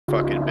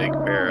fucking big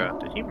para.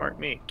 Did he mark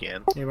me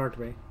again? He marked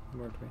me. He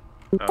marked me.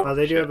 Oh,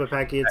 they do shit. have a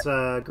pachy. It's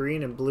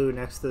green and blue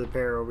next to the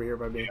pair over here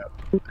by me.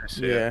 Yep. I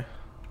see it.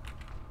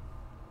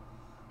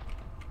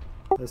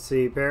 Let's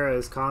see. Para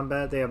is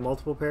combat. They have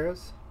multiple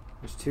paras.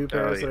 There's 2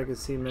 paras that I can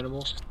see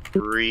minimal.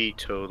 3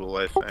 total,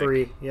 I think.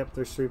 3. Yep,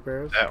 there's 3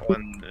 paras. That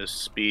one is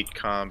speed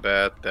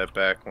combat. That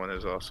back one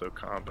is also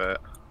combat.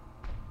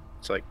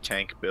 It's like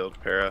tank build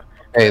para.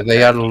 Hey,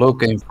 they are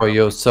looking for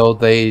you, so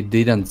they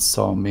didn't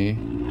saw me.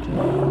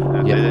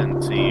 And they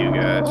didn't see you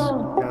guys.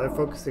 Yeah, they're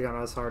focusing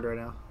on us hard right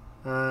now.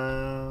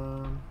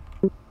 Oh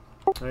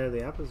yeah, the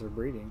appas are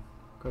breeding.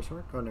 Question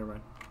mark? Oh, never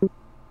mind.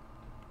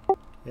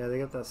 Yeah, they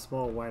got that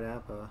small white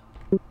appa.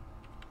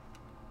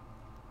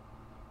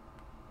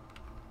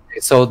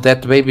 So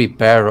that baby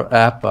pair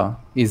appa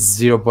is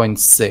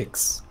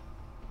 0.6.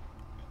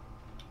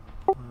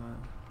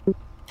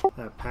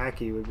 That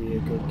pachy would be a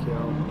good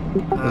kill.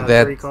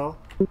 That recall.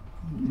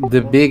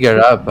 The bigger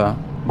appa.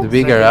 The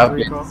bigger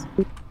appa.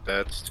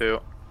 That's 2.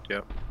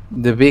 Yep.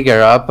 The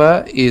bigger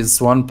appa is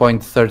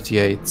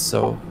 1.38.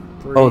 So.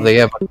 3. Oh, they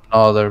have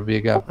another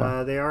big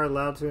appa. They are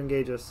allowed to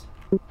engage us.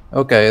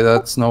 Okay,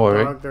 that's no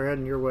worry. Dog, they're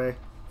heading your way.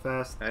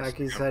 Fast. Nice.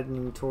 Pachy's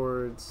heading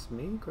towards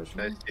me? Question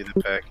I mark? see the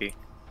packy.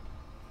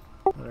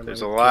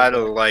 There's a lot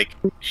of like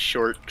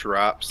short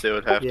drops they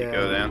would have to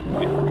go down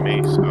for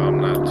me, so I'm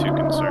not too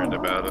concerned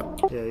about it.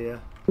 Yeah.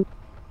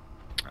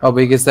 How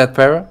big is that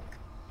para?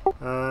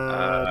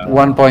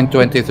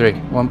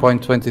 1.23.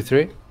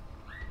 1.23.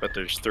 But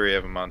there's 3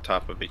 of them on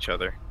top of each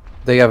other.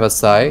 They have a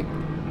side.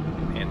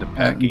 And a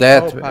packy.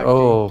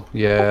 Oh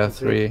yeah,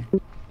 3.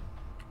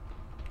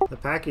 The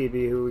pachy would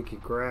be who we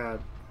could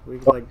grab. We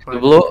could like find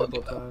The blue, a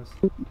couple times.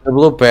 the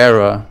blue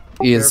para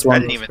is I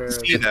didn't even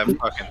see that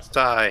fucking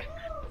sigh.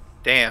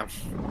 Damn.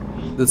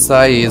 The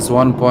size is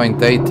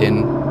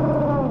 1.18.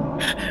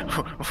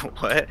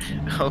 What?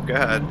 Oh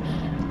god.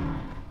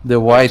 The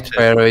white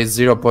para is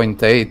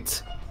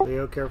 0.8.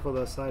 Leo, careful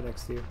that side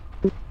next to you.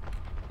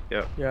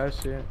 Yep. Yeah, I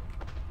see it.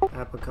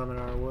 Appa coming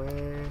our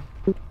way.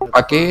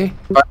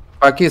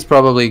 Pachy is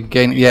probably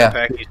gaining.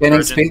 Yeah,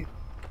 gaining speed.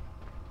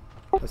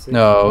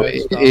 No,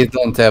 it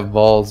don't have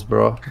balls,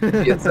 bro.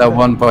 It's a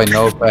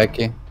 1.0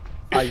 Pachy.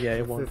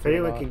 If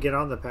anyone could get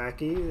on the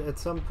pachy at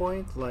some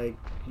point, like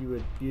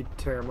you'd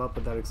tear him up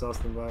with that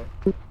exhausting bite.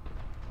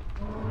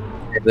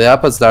 The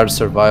appas are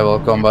survival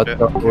combat,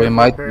 so we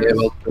might be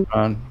able to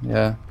run.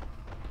 Yeah,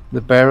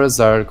 the paras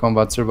are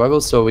combat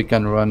survival, so we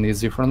can run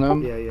easy from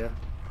them. Yeah.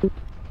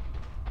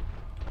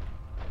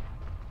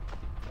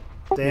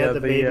 They had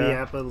the baby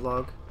appa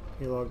log.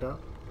 He logged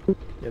out.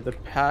 Yeah, the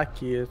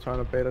pachy is trying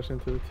to bait us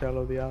into the tail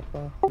of the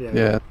appa.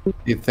 Yeah,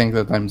 you think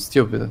that I'm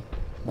stupid?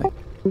 Like,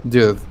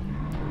 dude.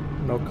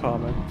 No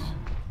comment.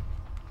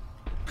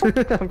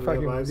 I'm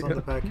fucking on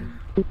the pachy.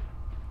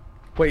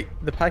 Wait,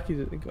 the pachy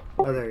didn't go.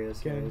 Oh, there he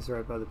is. Yeah, he's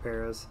right by the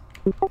paras.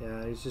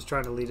 Yeah, he's just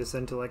trying to lead us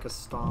into like a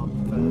stomp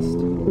fest.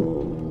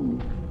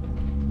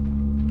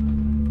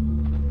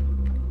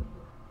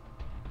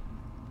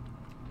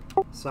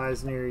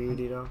 Size near you,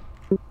 Dito.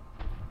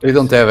 We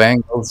don't have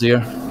angles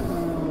here.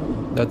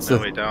 That's no,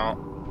 we don't.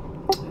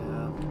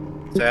 Yeah.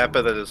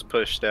 Zappa that is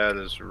pushed out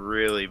has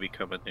really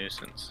become a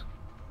nuisance.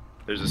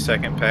 There's a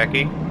second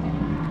pachy.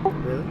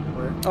 Really?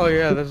 Where? Oh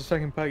yeah, there's a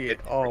second pachy.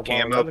 Oh,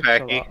 camo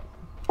pachy.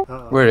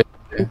 Where is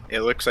it?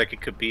 It looks like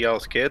it could be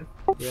y'all's kid.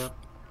 Yeah.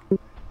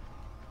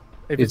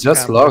 It's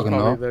just logging,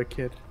 no? Their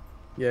kid.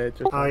 Yeah, it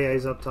just. Oh yeah,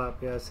 he's up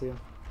top. Yeah, I see him.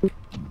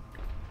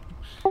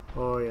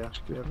 Oh yeah.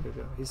 Yep.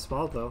 He's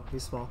small though.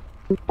 He's small.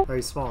 Oh,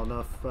 he's small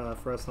enough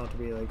for us not to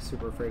be like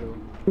super afraid of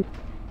him.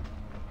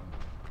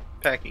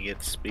 Pachy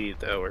gets speed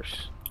though, or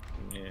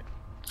yeah,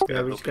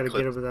 we just gotta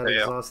get him with that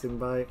exhausting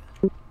bite.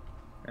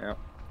 Yeah.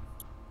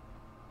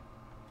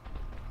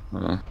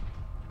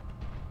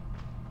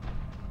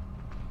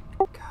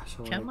 Gosh,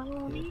 come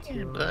on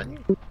in, buddy.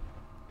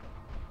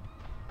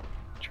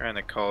 Trying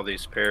to call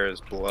these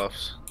paras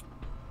bluffs.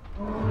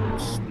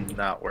 It's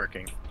not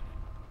working.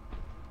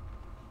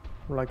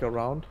 Like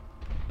around.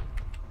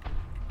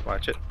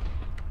 Watch it.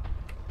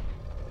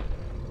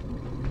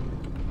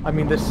 I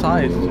mean, the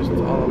size is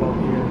just all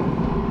along here.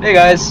 Hey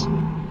guys.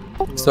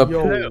 Stop.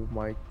 Yo,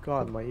 my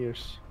god, my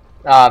ears.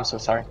 Ah, I'm so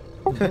sorry.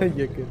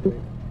 You're good,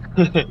 man.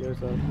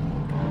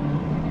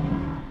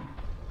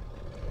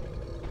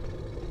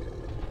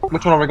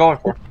 Which one are we going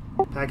for?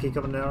 Pachy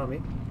coming down on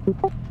me.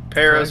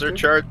 Paras are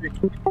charging.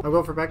 I'll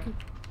go for Pachy.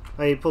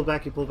 Oh, he pulled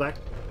back, Oh,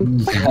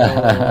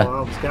 I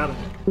almost got him.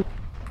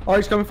 Oh,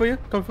 he's coming for you,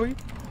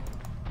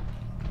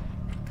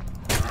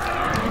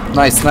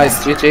 Nice,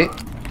 GG.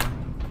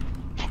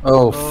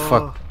 Oh,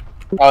 fuck.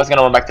 I was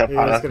gonna run back to the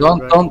pilot.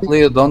 Don't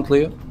Leo.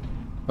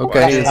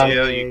 Okay.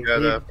 Well, you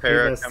got a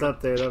para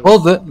coming. Oh,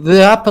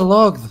 the appa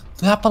logged.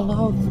 The appa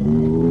logged.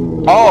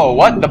 Oh,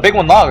 what? The big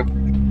one logged.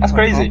 That's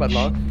crazy.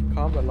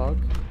 Combat log.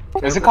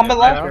 Is it combat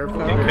log? You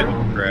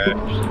couldn't crash.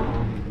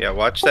 Yeah,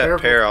 watch that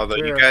pair, although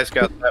you guys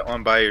got that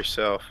one by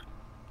yourself.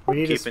 We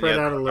need to spread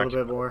out a little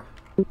bit more.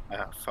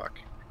 Ah, fuck.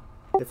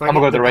 If I'm gonna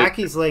go to the right.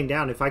 Pachy's laying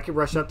down. If I could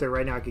rush up there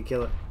right now, I could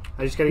kill it.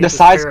 I just gotta get the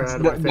size.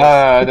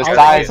 The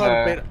size.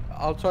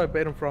 I'll try to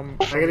bait him from.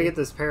 I gotta get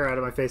this pair out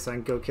of my face so I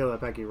can go kill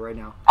that Pachy right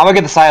now. I'm gonna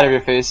get the side of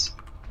your face.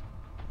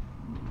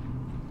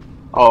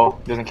 Oh,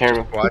 doesn't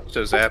care. Watch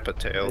those appa I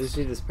tails. just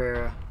need this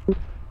pair.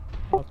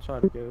 I'll try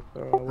to get it. The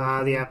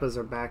appas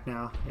are back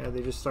now. Yeah,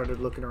 they just started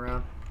looking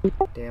around.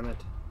 Damn it.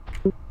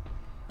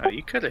 Oh,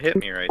 you could have hit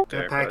me right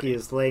there. That Pachy buddy.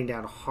 is laying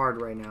down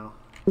hard right now.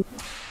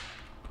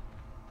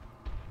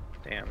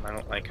 Damn, I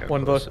don't like how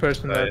One of those close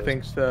person that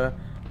thinks the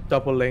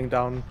double laying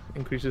down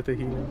increases the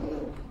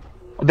healing.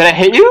 Did I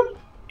hit you?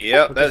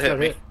 Yep, that hit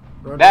me.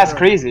 That's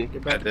crazy.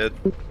 I did.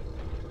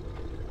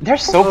 They're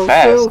so oh,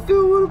 fast.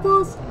 Phil, what a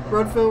boss!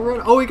 Run, Phil,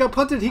 run! Oh, he got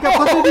punted! He got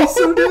punted! He's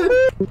so dead!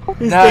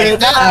 He's Nice.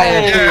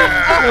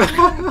 dead!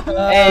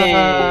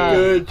 Hey.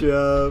 Good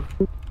job.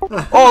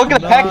 Oh, look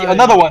at the Pachy.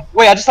 Another one.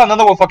 Wait, I just saw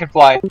another one fucking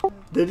fly.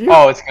 Did you?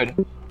 Oh, it's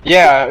good.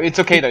 Yeah, it's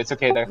okay though. It's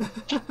okay though.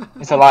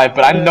 It's alive,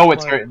 but I know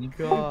it's hurting.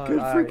 God, Good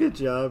freaking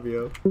job,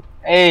 yo.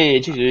 Hey,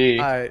 GG.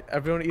 Alright,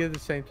 everyone eat at the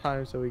same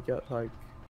time so we get like